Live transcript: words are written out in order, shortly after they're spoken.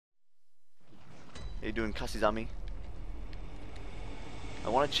How you doing, Kasizami? I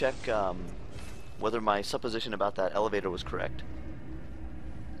want to check whether my supposition about that elevator was correct.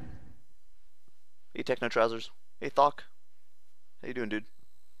 Hey, Techno Trousers. Hey, Thok. How you doing, dude?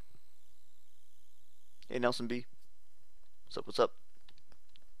 Hey, Nelson B. What's up, what's up?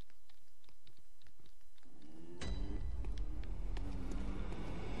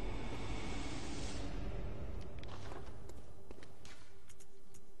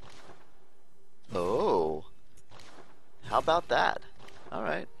 Oh. How about that?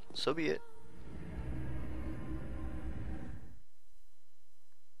 Alright, so be it.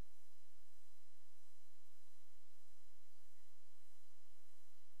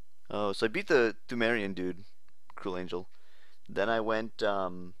 Oh, so I beat the Dumerian dude, Cruel Angel. Then I went,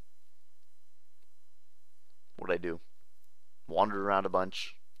 what did I do? Wandered around a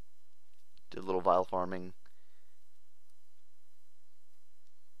bunch. Did a little vial farming.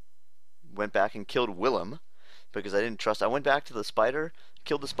 Went back and killed Willem because I didn't trust. I went back to the spider,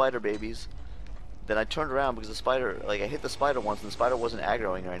 killed the spider babies. Then I turned around because the spider, like I hit the spider once and the spider wasn't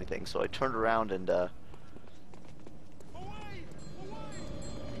aggroing or anything. So I turned around and oh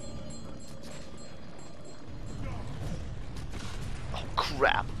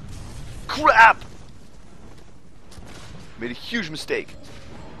crap! Crap! Made a huge mistake.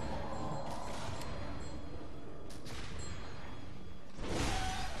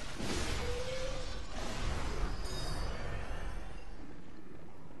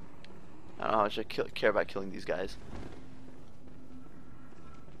 I don't know how much I care about killing these guys.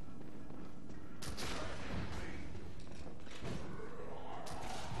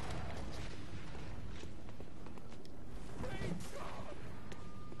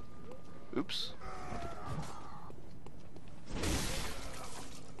 Oops.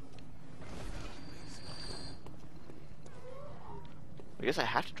 I guess I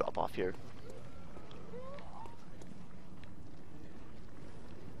have to drop off here.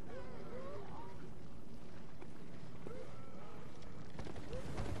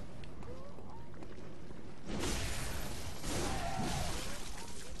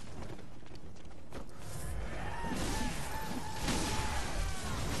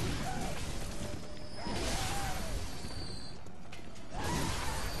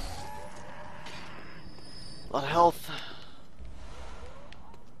 A lot of health.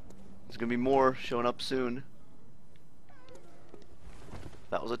 There's gonna be more showing up soon.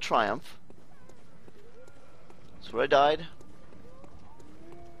 That was a triumph. That's where I died.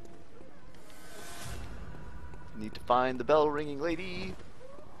 Need to find the bell ringing lady.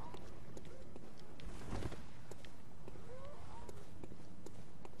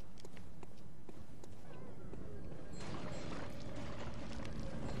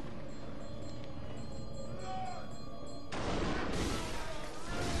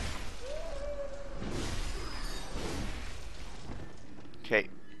 Okay.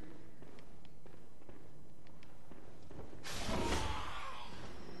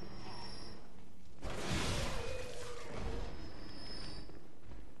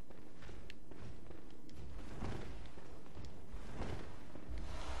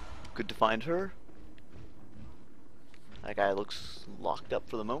 Good to find her. That guy looks locked up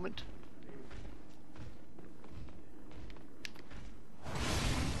for the moment.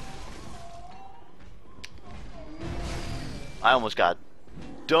 I almost got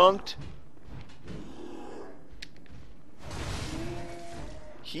dunked.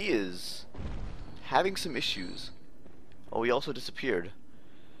 He is having some issues. Oh, he also disappeared.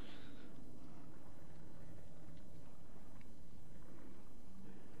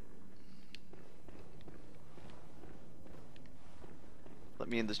 Let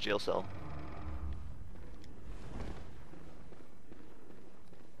me in this jail cell.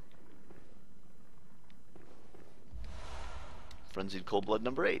 Frenzied Cold Blood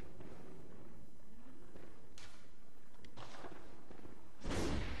number 8.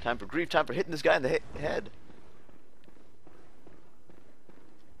 Time for grief, time for hitting this guy in the head.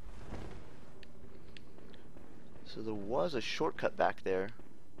 So there was a shortcut back there,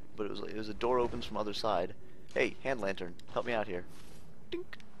 but it was a door opens from other side. Hey, hand lantern, help me out here.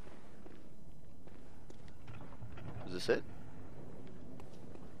 Dink. Was this it?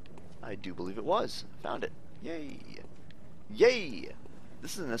 I do believe it was. Found it. Yay! Yay!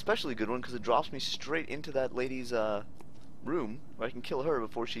 This is an especially good one because it drops me straight into that lady's room where I can kill her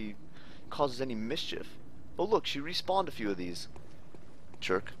before she causes any mischief. Oh look, she respawned a few of these.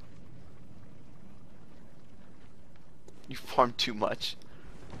 Jerk. You farmed too much.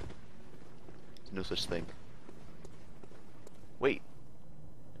 There's no such thing. Wait.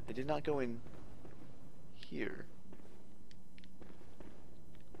 I did not go in here.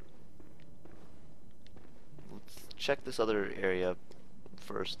 check this other area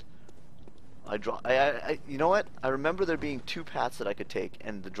first. You know what? I remember there being two paths that I could take,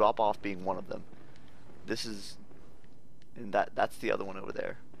 and the drop off being one of them. This is, and that's the other one over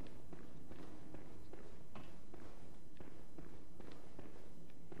there.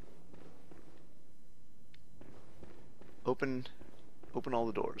 Open all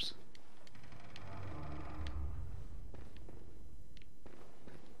the doors.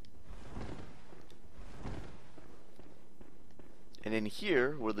 And in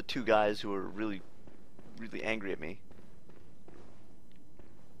here were the two guys who were really angry at me.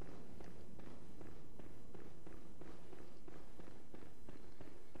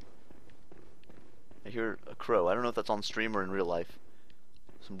 I hear a crow. I don't know if that's on stream or in real life.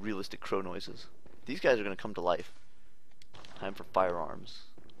 Some realistic crow noises. These guys are gonna come to life. Time for firearms.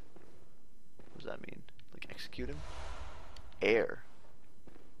 What does that mean? Like execute him? Air.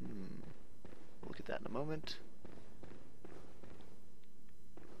 We'll look at that in a moment.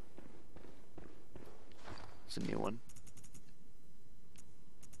 It's a new one.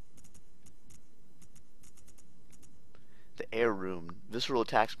 The air room. Visceral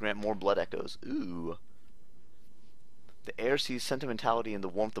attacks grant more blood echoes. Ooh. The air sees sentimentality in the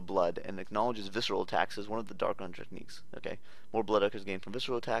warmth of blood and acknowledges visceral attacks as one of the dark hunter techniques. Okay. More blood echoes gained from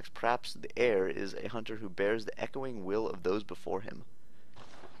visceral attacks. Perhaps the air is a hunter who bears the echoing will of those before him.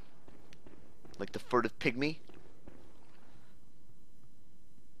 Like the furtive pygmy?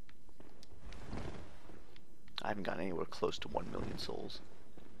 I haven't gotten anywhere close to 1 million souls.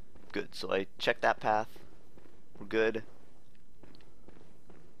 Good, so I checked that path. We're good.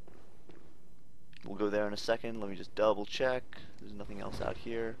 We'll go there in a second. Let me just double check. There's nothing else out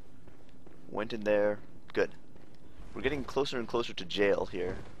here. Went in there. Good. We're getting closer and closer to jail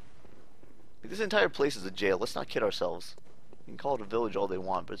here. Like, this entire place is a jail. Let's not kid ourselves. You can call it a village all they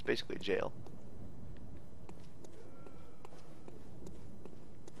want, but it's basically a jail.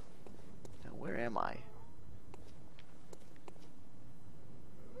 Now, where am I?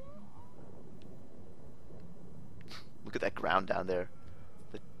 Look at that ground down there.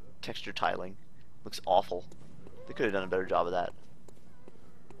 The texture tiling. Looks awful. They could have done a better job of that.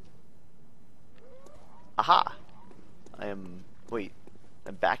 Aha! I am... Wait.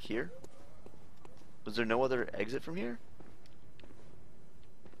 I'm back here? Was there no other exit from here?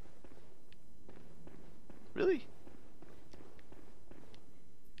 Really?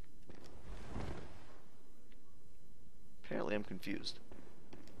 Apparently I'm confused.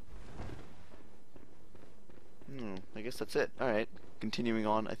 I guess that's it. Alright. Continuing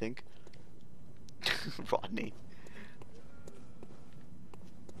on, I think. Rodney.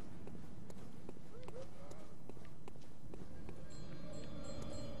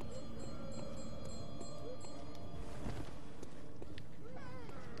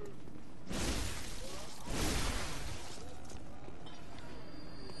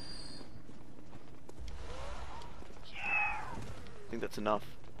 I think that's enough.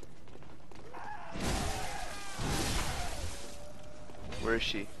 Where is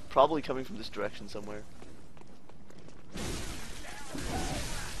she? Probably coming from this direction somewhere.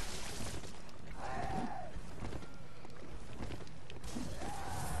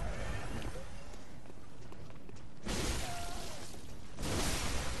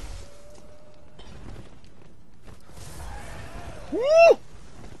 Woo!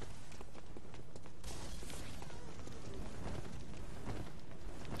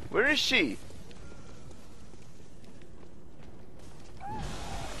 Where is she?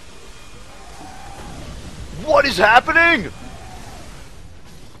 What is happening?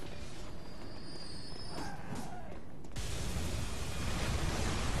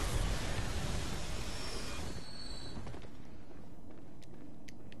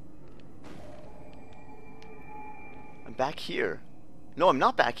 I'm back here. No, I'm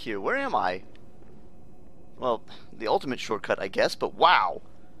not back here. Where am I? Well, the ultimate shortcut, I guess, but wow!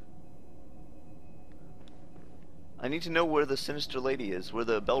 I need to know where the sinister lady is, where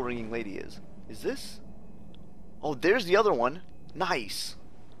the bell-ringing lady is. Is this? Oh, there's the other one. Nice.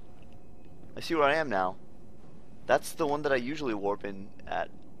 I see where I am now. That's the one that I usually warp in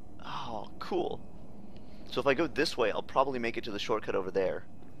at. Oh, cool. So if I go this way, I'll probably make it to the shortcut over there.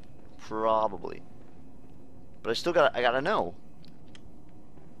 Probably. But I gotta know.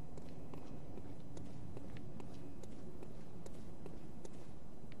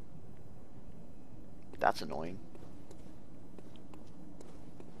 That's annoying.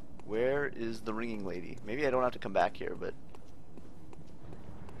 Where is the ringing lady? Maybe I don't have to come back here, but...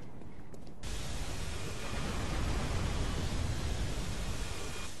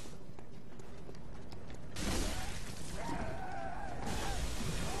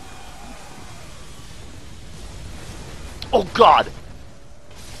 Oh God!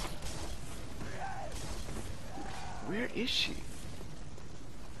 Where is she?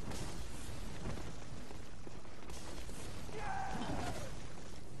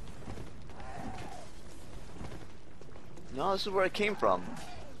 No, this is where I came from.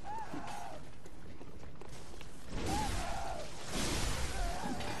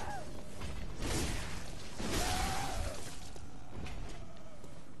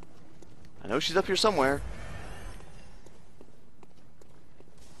 I know she's up here somewhere.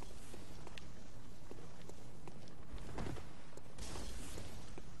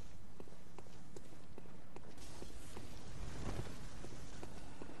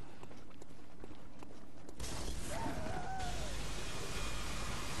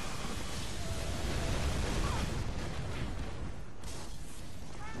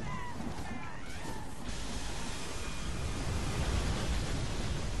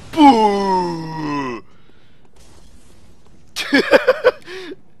 Boo!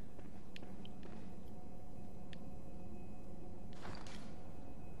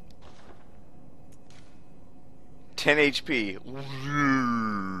 10 HP.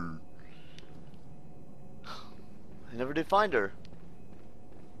 I never did find her.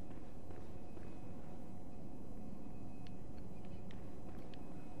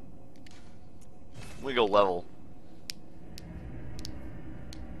 We go level.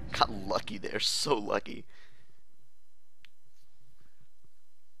 Got lucky there, so lucky.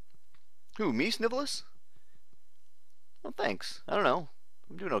 Who, me, Snivellus? Well, thanks. I don't know.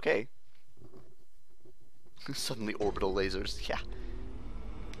 I'm doing okay. Suddenly orbital lasers, yeah.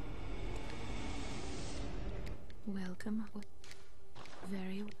 Welcome.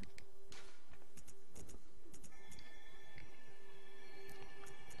 Very well.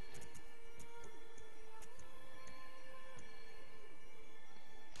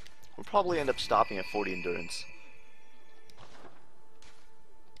 We'll probably end up stopping at 40 endurance.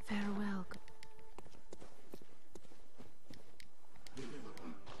 Farewell.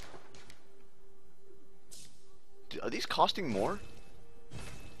 Are these costing more?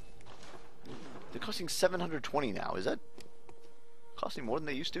 They're costing 720 now. Is that costing more than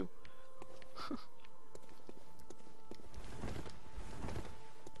they used to?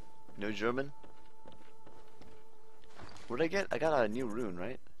 No German? What did I get? I got a new rune,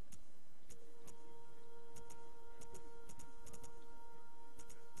 right?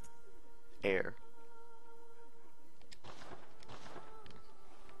 Air.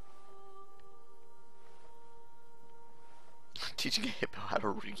 Teaching a hippo how to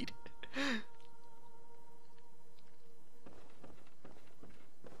read.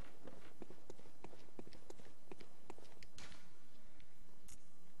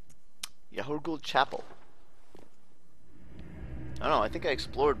 Yahar'gul Chapel. I don't know, I think I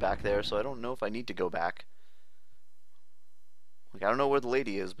explored back there, so I don't know if I need to go back. Like, I don't know where the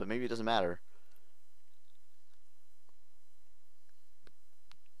lady is, but maybe it doesn't matter.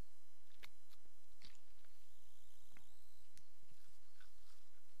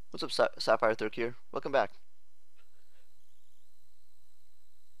 What's up, Sapphire Thurk here? Welcome back.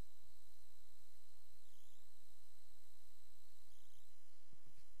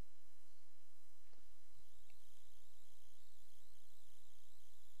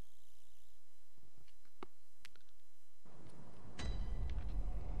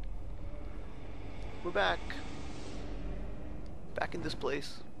 We're back. Back in this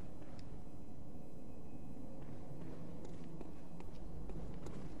place.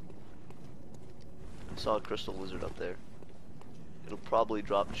 I saw a crystal lizard up there. It'll probably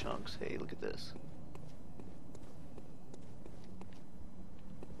drop chunks. Hey, look at this.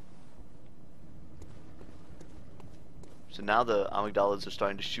 So now the Amygdalas are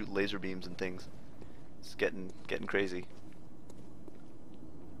starting to shoot laser beams and things. It's getting crazy.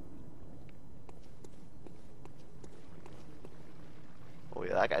 Oh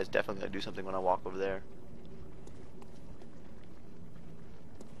yeah, that guy's definitely gonna do something when I walk over there.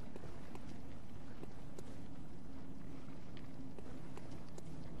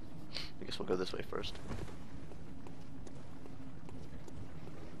 I guess we'll go this way first.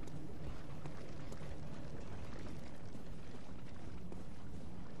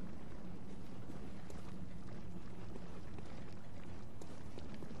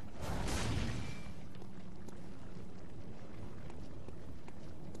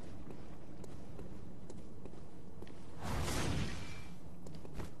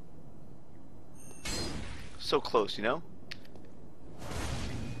 So close, you know?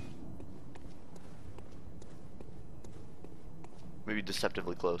 Maybe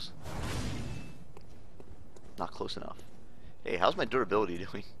deceptively close. Not close enough. Hey, how's my durability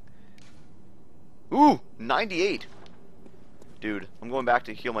doing? Ooh, 98. Dude, I'm going back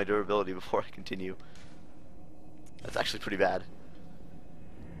to heal my durability before I continue. That's actually pretty bad.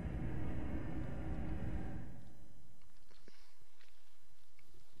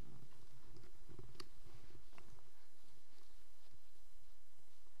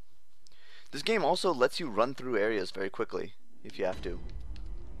 This game also lets you run through areas very quickly, if you have to.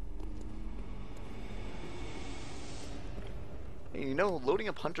 Hey, you know, loading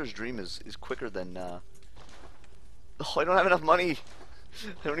up Hunter's Dream is quicker than, Oh, I don't have enough money!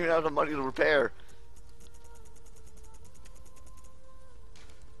 I don't even have enough money to repair!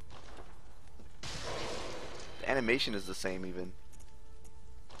 The animation is the same, even.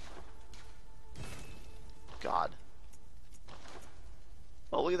 God.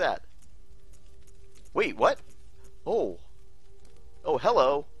 Oh, look at that. Wait, what? Oh. Oh,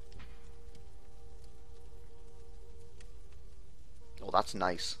 hello. Oh, that's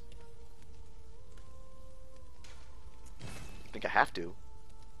nice. I think I have to.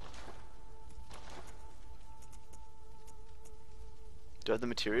 Do I have the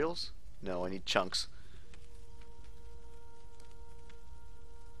materials? No, I need chunks.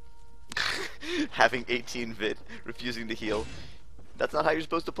 Having 18 vit, refusing to heal. That's not how you're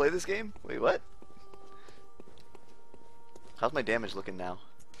supposed to play this game? Wait, what? How's my damage looking now?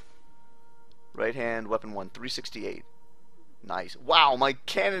 Right hand, weapon 1, 368. Nice. Wow, my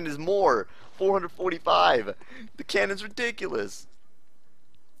cannon is more! 445! The cannon's ridiculous!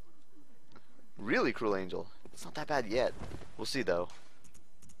 Really, Cruel Angel? It's not that bad yet. We'll see, though.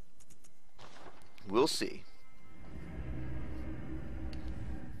 We'll see.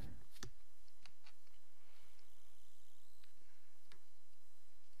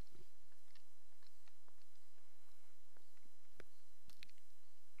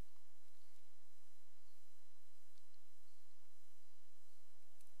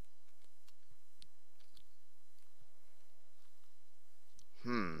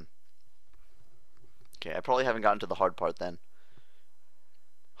 Okay, I probably haven't gotten to the hard part then.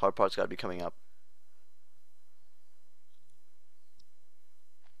 Hard part's gotta be coming up.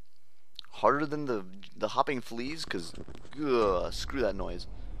 Harder than the hopping fleas? Cause, ugh, screw that noise.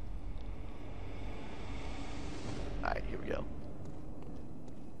 Alright, here we go.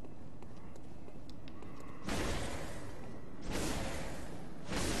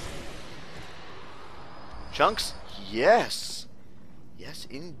 Chunks? Yes! Yes,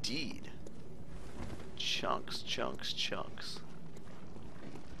 indeed. Chunks, chunks, chunks.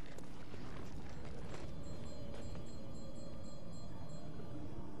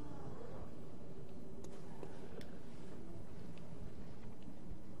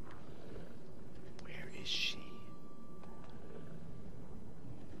 Where is she?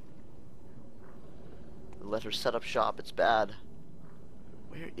 Let her set up shop, it's bad.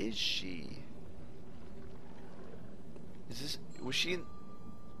 Where is she? Was she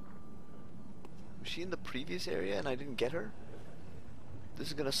in the previous area and I didn't get her? This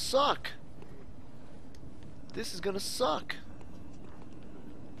is gonna suck! This is gonna suck!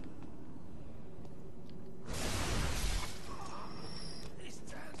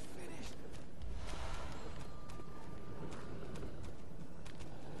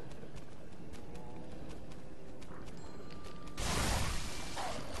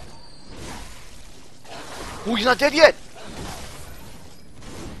 Oh, he's not dead yet!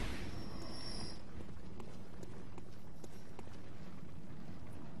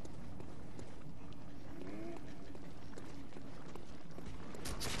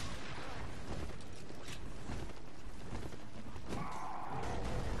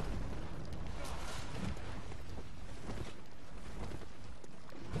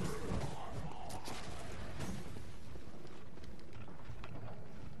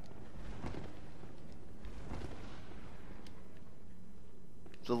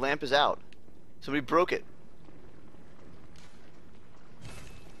 The lamp is out. Somebody broke it.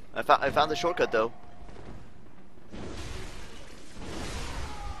 I found the shortcut though.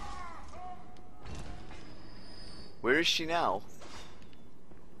 Where is she now?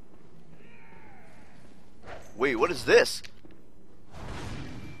 Wait, what is this?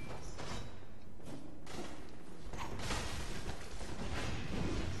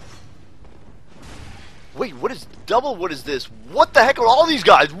 Wait, what is double? What is this? What the heck are all these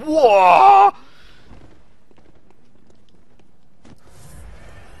guys? Whoa!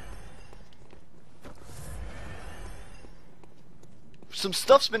 Some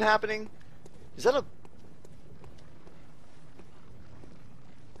stuff's been happening. Is that a...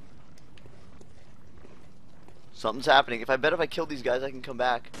 Something's happening. If I kill these guys, I can come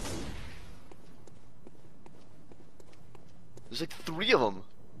back. There's like 3 of them.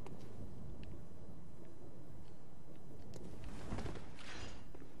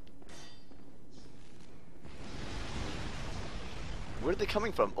 they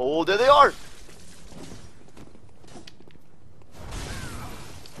coming from? Oh, there they are!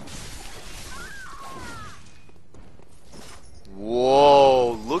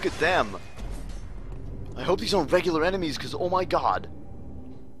 Whoa, look at them. I hope these aren't regular enemies, because oh my god.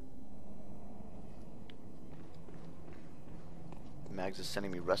 Mags is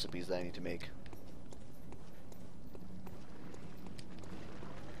sending me recipes that I need to make.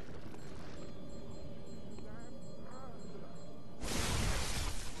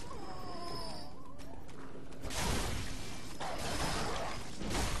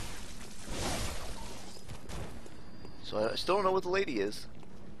 So I still don't know what the lady is.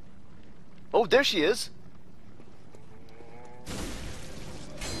 Oh, there she is!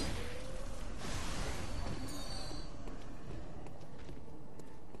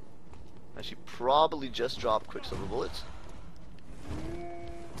 She probably just dropped quicksilver bullets.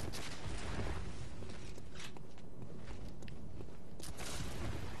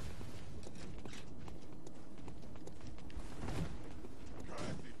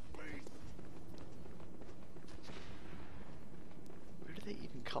 Where do they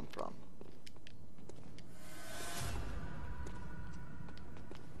even come from?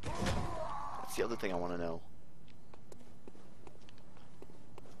 That's the other thing I want to know.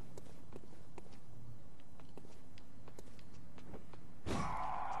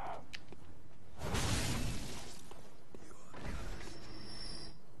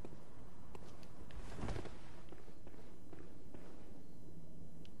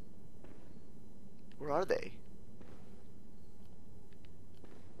 Where are they?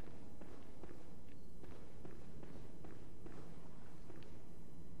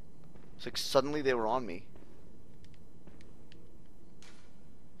 It's like suddenly they were on me.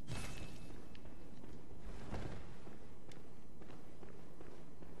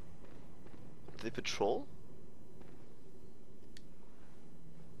 Do they patrol?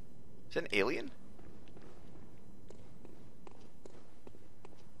 Is that an alien?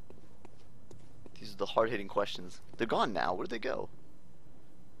 These are the hard-hitting questions. They're gone now. Where'd they go?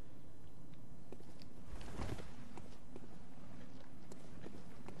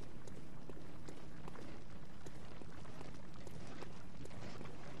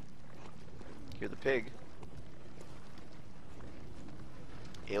 Hear the pig.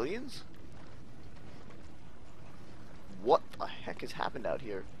 Aliens? What the heck has happened out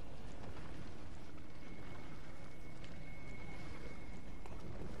here?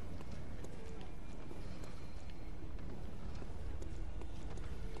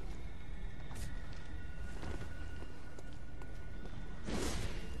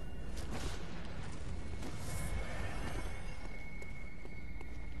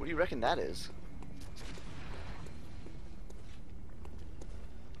 What do you reckon that is?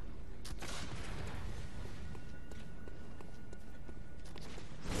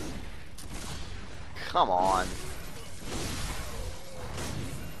 Come on.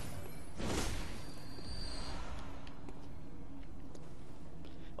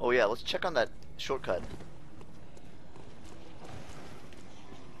 Oh yeah, let's check on that shortcut.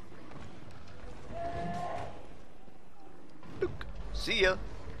 Look. See ya.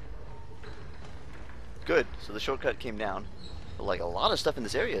 Good, so the shortcut came down. But like a lot of stuff in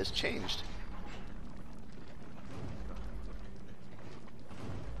this area has changed.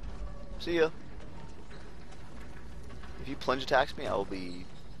 See ya. If he plunge attacks me, I will be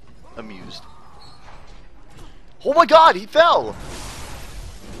amused. Oh my god, he fell!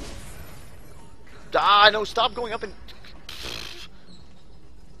 Ah, no, stop going up and...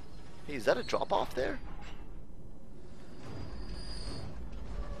 Hey, is that a drop-off there?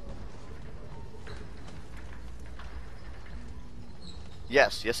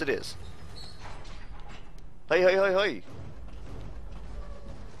 Yes, yes it is. Hey, hey, hey, hey!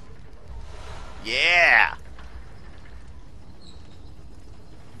 Yeah!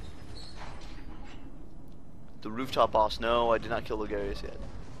 The rooftop boss. No, I did not kill Logarius yet.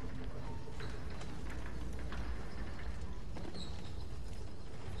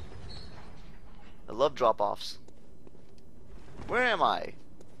 I love drop-offs. Where am I?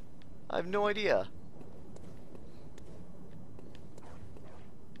 I have no idea.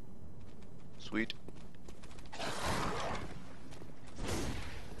 Sweet.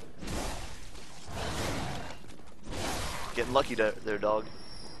 Getting lucky there, dog.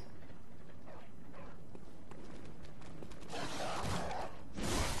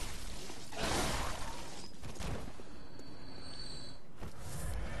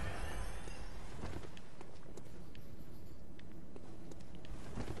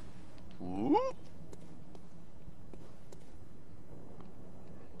 Ooh.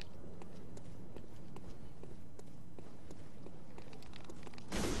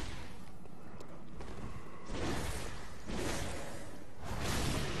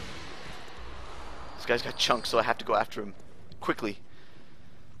 This guy's got chunks, so I have to go after him quickly.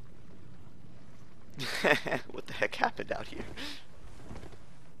 What the heck happened out here?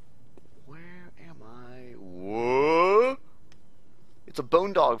 Where am I? Whoa! It's a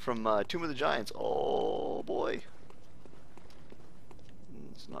bone dog from Tomb of the Giants. Oh boy.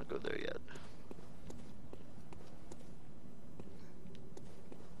 Let's not go there yet.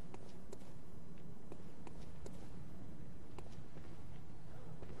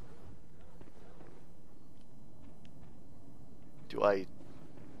 Do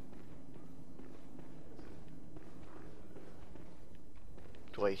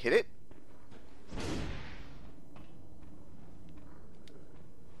I hit it?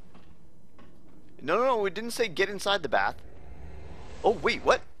 No, it didn't say get inside the bath. Oh, wait,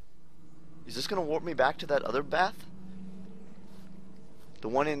 what? Is this gonna warp me back to that other bath? The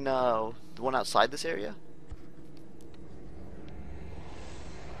one in, the one outside this area?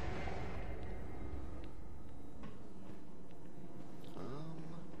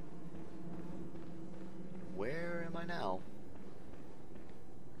 Where am I now?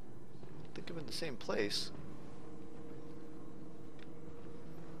 I think I'm in the same place.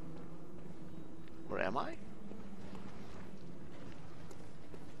 Where am I?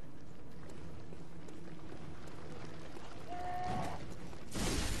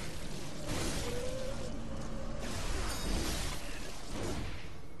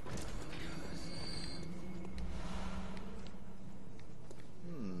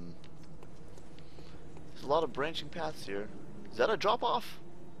 There's a lot of branching paths here. Is that a drop-off?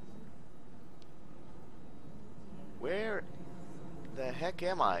 Where the heck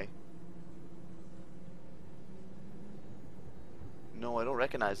am I? No, I don't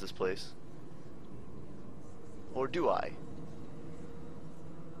recognize this place. Or do I?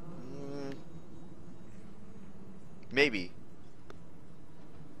 Maybe.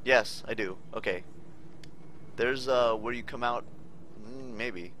 Yes, I do. Okay. There's where you come out.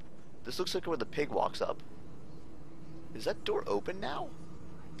 Maybe. This looks like where the pig walks up. Is that door open now?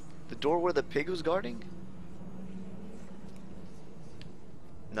 The door where the pig was guarding?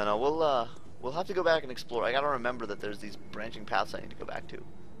 No, we'll have to go back and explore. I gotta remember that there's these branching paths I need to go back to.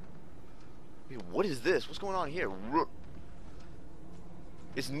 Wait, what is this? What's going on here?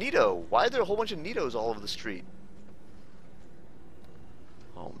 It's Nito. Why are there a whole bunch of Nitos all over the street?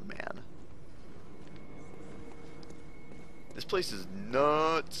 Oh man. This place is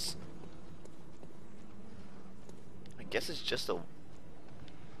nuts. I guess it's just a...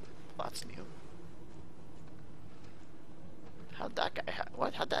 That's new. How'd that guy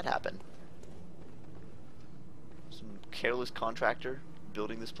how'd that happen? Some careless contractor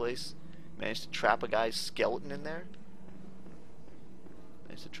building this place managed to trap a guy's skeleton in there.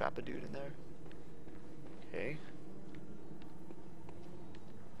 Managed to trap a dude in there. Okay.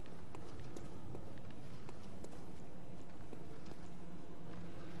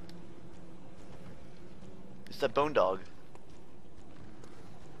 It's that bone dog.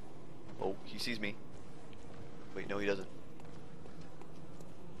 Oh, he sees me. Wait, no he doesn't.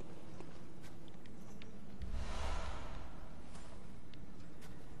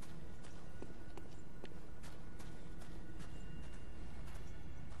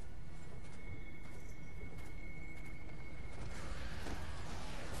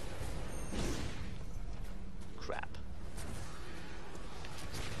 Crap.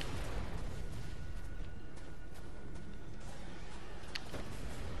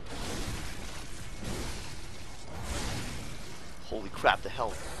 Holy crap, the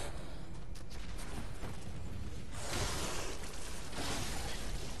health.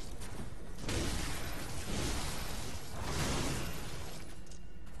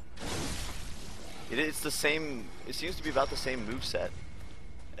 It's the same, it seems to be about the same moveset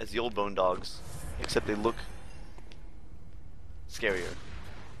as the old bone dogs, except they look scarier.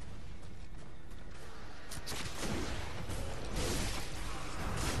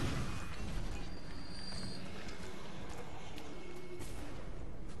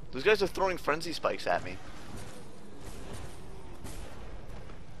 Those guys are throwing frenzy spikes at me.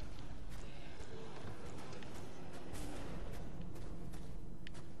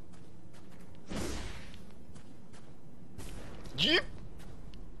 Yeep!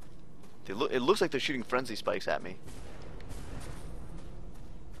 It looks like they're shooting frenzy spikes at me.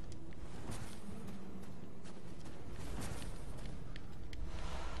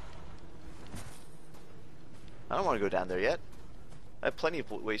 I don't want to go down there yet. I have plenty of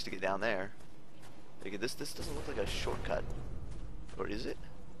ways to get down there. Like, this doesn't look like a shortcut. Or is it?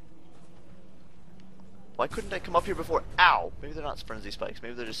 Why couldn't I come up here before? Ow! Maybe they're not frenzy spikes.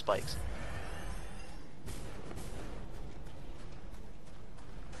 Maybe they're just spikes.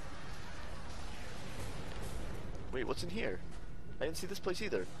 Wait, what's in here? I didn't see this place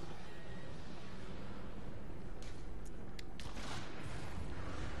either.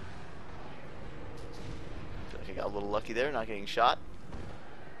 Feel like I got a little lucky there, not getting shot.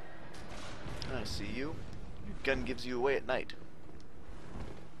 I see you. Your gun gives you away at night.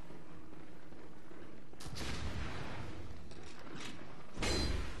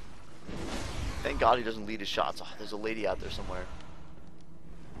 Thank God he doesn't lead his shots. Oh, there's a lady out there somewhere.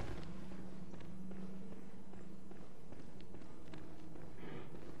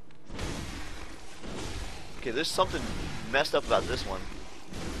 Okay, there's something messed up about this one.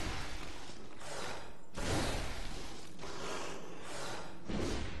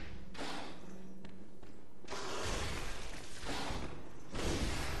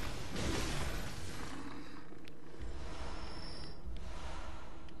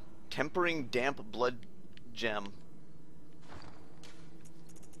 Tempering damp blood gem.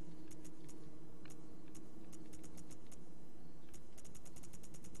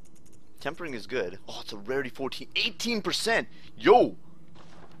 Tempering is good. Oh, it's a rarity 14. 18%! Yo!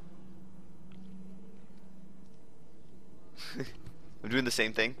 I'm doing the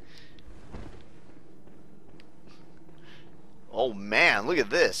same thing. Oh man, look at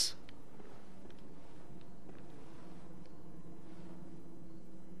this.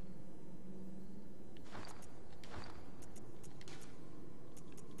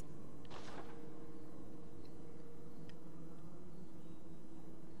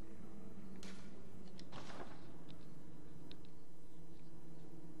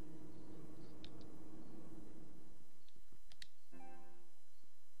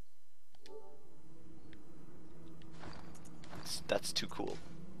 That's too cool.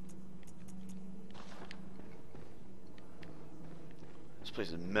 This place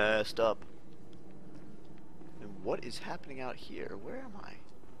is messed up. And what is happening out here? Where am I?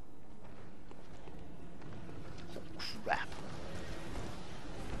 Oh crap.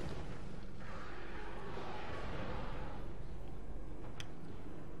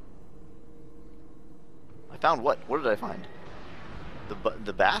 I found what? What did I find?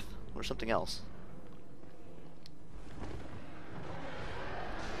 The bath? Or something else?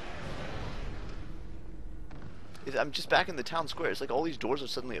 I'm just back in the town square. It's like all these doors have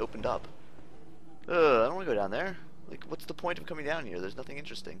suddenly opened up. I don't want to go down there. Like, what's the point of coming down here? There's nothing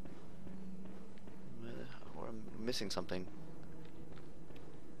interesting. Or I'm missing something.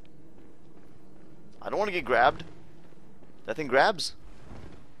 I don't want to get grabbed. That thing grabs?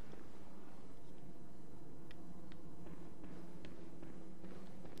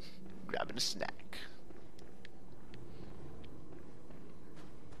 Grabbing a snack.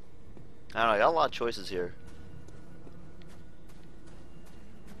 I don't know, I got a lot of choices here.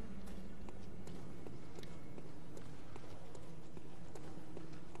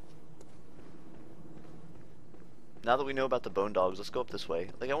 Now that we know about the bone dogs, let's go up this way.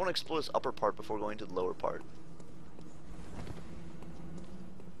 Like, I want to explore this upper part before going to the lower part.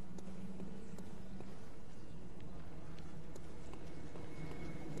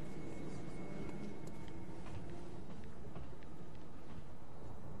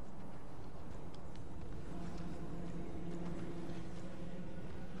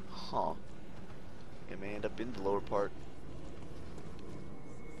 Huh. I may end up in the lower part.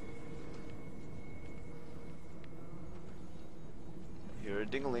 You're a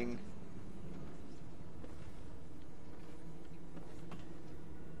ding-a-ling.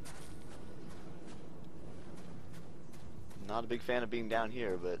 Not a big fan of being down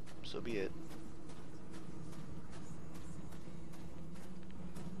here, but so be it.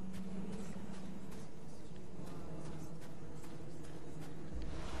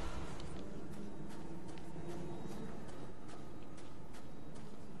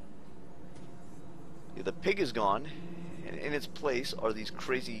 Yeah, the pig is gone. And in its place are these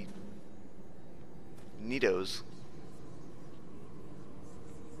crazy Nidos.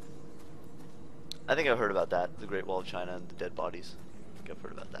 I think I've heard about that. The Great Wall of China and the dead bodies. I think I've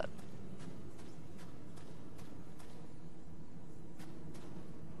heard about that.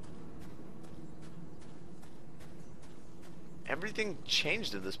 Everything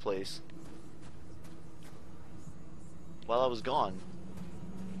changed in this place while I was gone.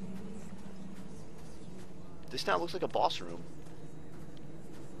 This now looks like a boss room.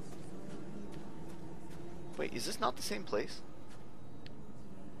 Wait, is this not the same place?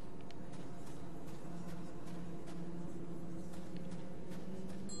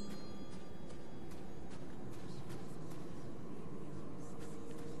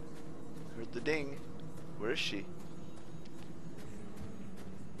 Heard the ding. Where is she?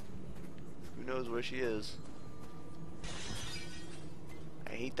 Who knows where she is?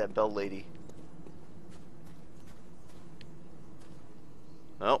 I hate that bell lady.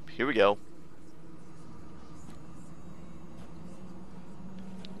 Oh, here we go.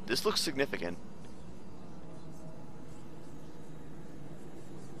 This looks significant.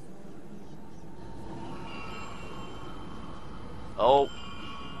 Oh.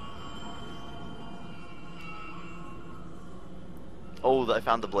 Oh, I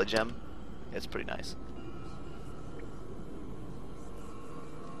found the blood gem. It's pretty nice.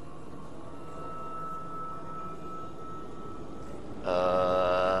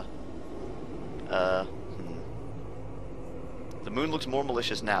 The moon looks more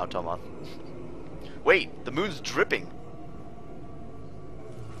malicious now, Tomoth. Wait, the moon's dripping.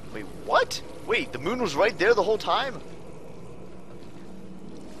 Wait, what? Wait, the moon was right there the whole time?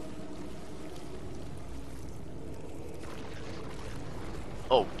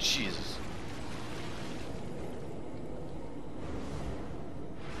 Oh, Jesus.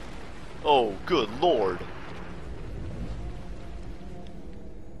 Oh, good Lord.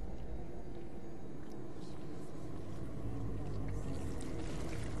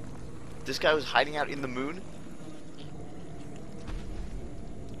 This guy was hiding out in the moon?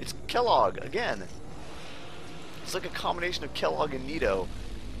 It's Kellogg, again. It's like a combination of Kellogg and Nito.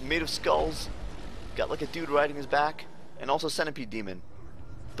 Made of skulls, got like a dude riding his back, and also Centipede Demon.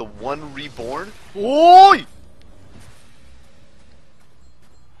 The One Reborn? Oi!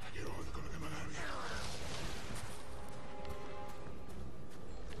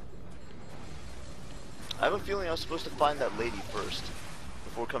 I have a feeling I was supposed to find that lady first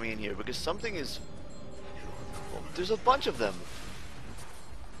before coming in here, because something is... Well, there's a bunch of them.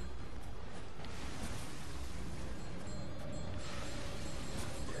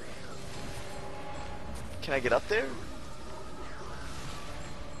 Can I get up there?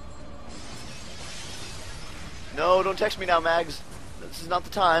 No, don't text me now, Mags. This is not the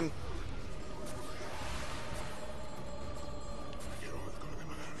time.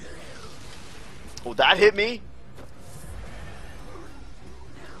 Oh, that hit me?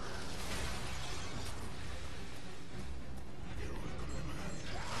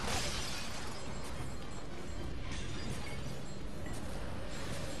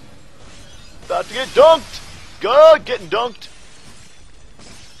 About to get dunked! Good, getting dunked.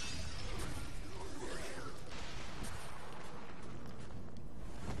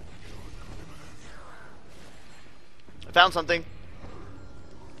 I found something.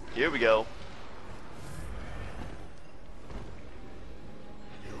 Here we go.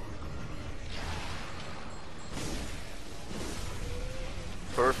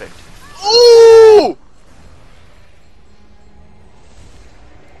 Perfect. Ooh!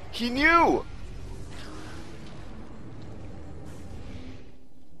 He knew!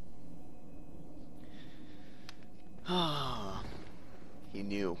 He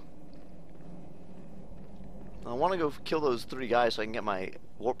knew. I want to go kill those 3 guys so I can get my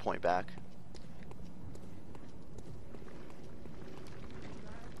warp point back.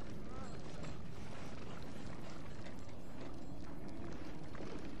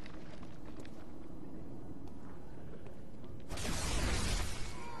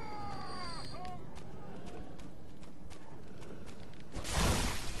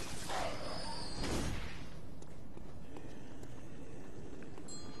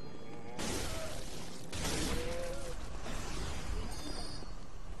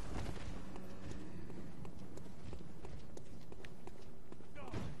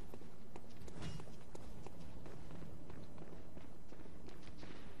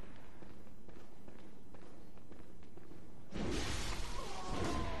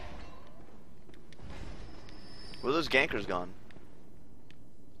 Where are those Gankers gone?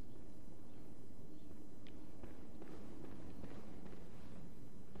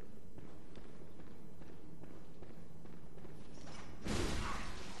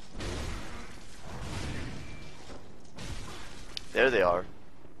 There they are.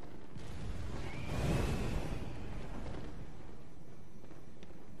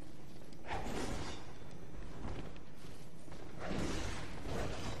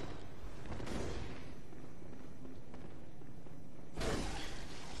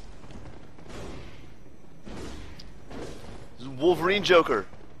 This is Wolverine Joker.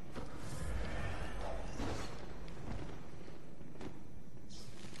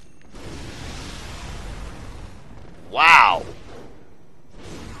 Wow.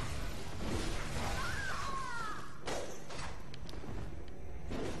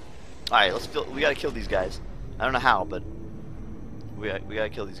 Alright, we gotta kill these guys. I don't know how, but we gotta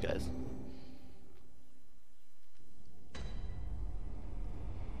kill these guys.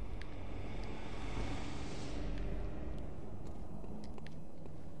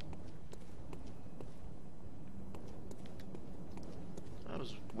 That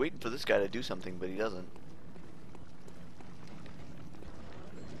was Waiting for this guy to do something, but he doesn't.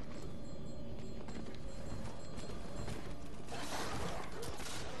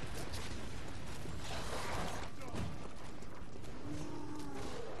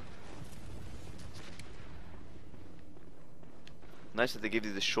 Nice that they give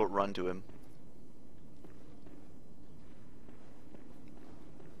you this short run to him.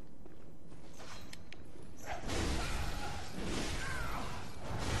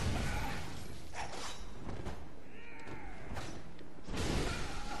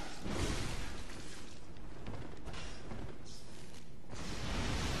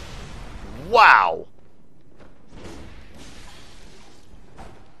 Wow!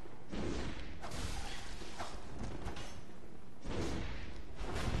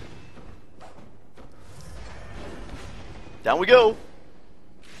 Down we go!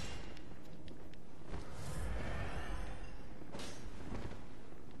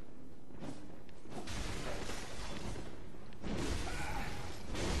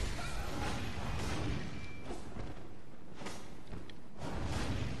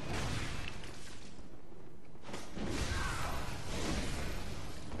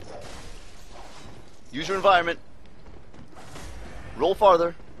 Use your environment. Roll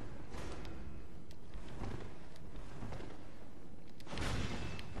farther.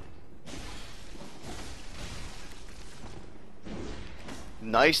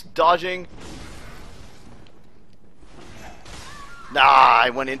 Nice dodging. Nah, I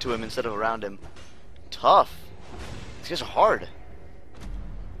went into him instead of around him. Tough. These guys are hard.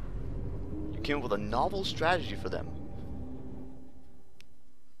 You came up with a novel strategy for them.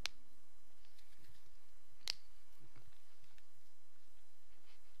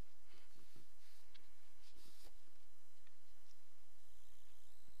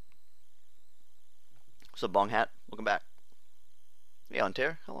 What's up, Bong Hat? Welcome back. Hey,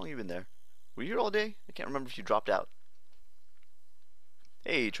 Ontaire, how long have you been there? Were you here all day? I can't remember if you dropped out.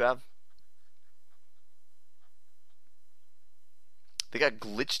 Hey, Trav. They got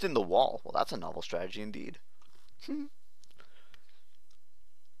glitched in the wall. Well, that's a novel strategy indeed. This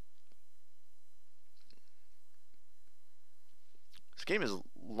game is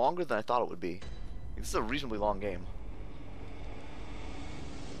longer than I thought it would be. This is a reasonably long game.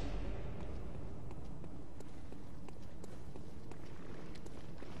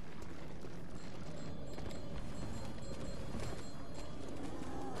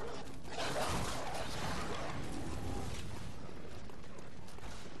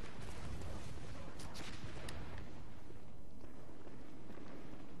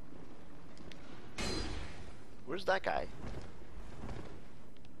 Where's that guy?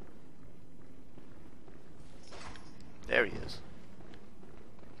 There he is.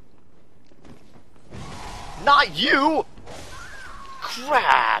 Not you!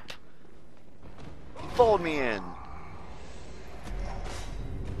 Crap! He followed me in.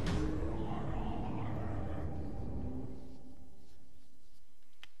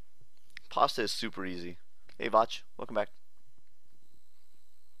 Pasta is super easy. Hey, Vach, welcome back.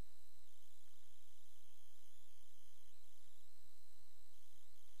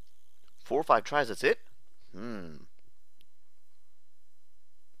 Four or 5 tries, that's it?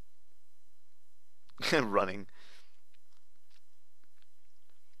 Running.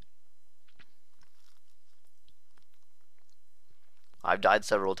 I've died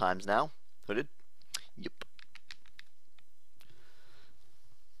several times now. Hooded? Yep.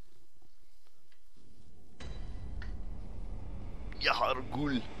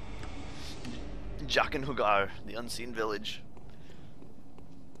 Yahar'gul. Jakenhugar, the unseen village.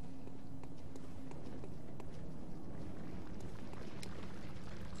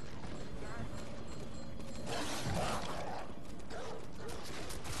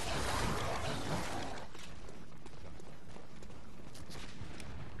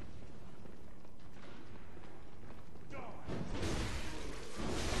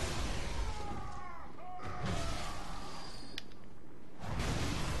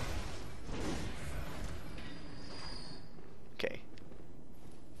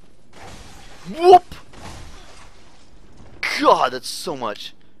 Whoop! God, that's so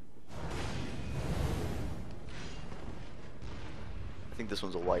much. I think this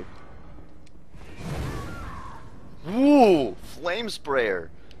one's a wipe. Woo! Flame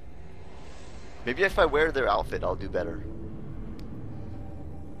sprayer. Maybe if I wear their outfit, I'll do better.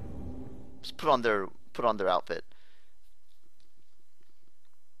 Just put on their outfit.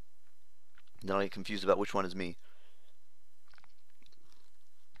 Then I'll get confused about which one is me.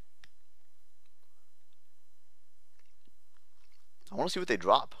 I want to see what they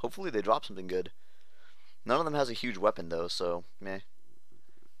drop. Hopefully they drop something good. None of them has a huge weapon though, so meh.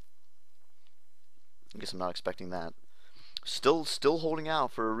 I guess I'm not expecting that. Still holding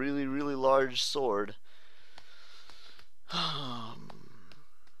out for a really, really large sword.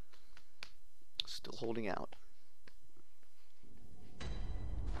 Still holding out.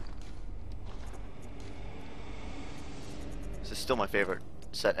 This is still my favorite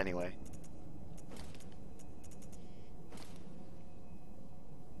set anyway.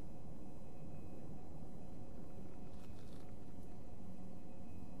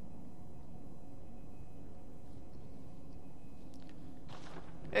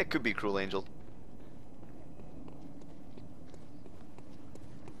 It could be Cruel Angel.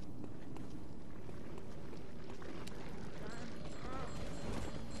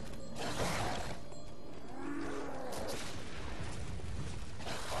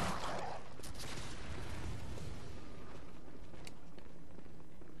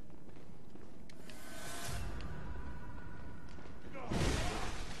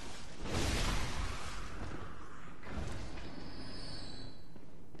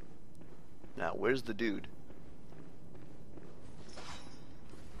 Now, where's the dude?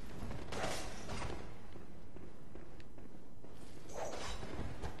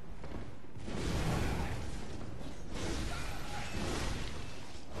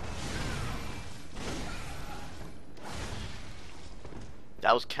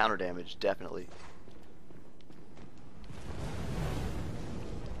 That was counter damage, definitely.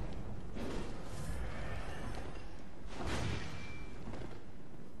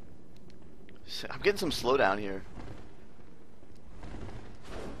 I'm getting some slowdown here.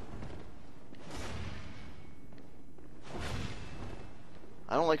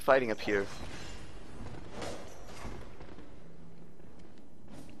 I don't like fighting up here.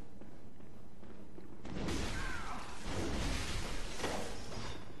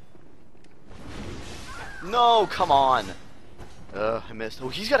 No, come on. I missed. Oh,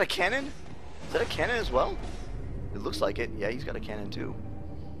 he's got a cannon? Is that a cannon as well? It looks like it. Yeah, he's got a cannon too.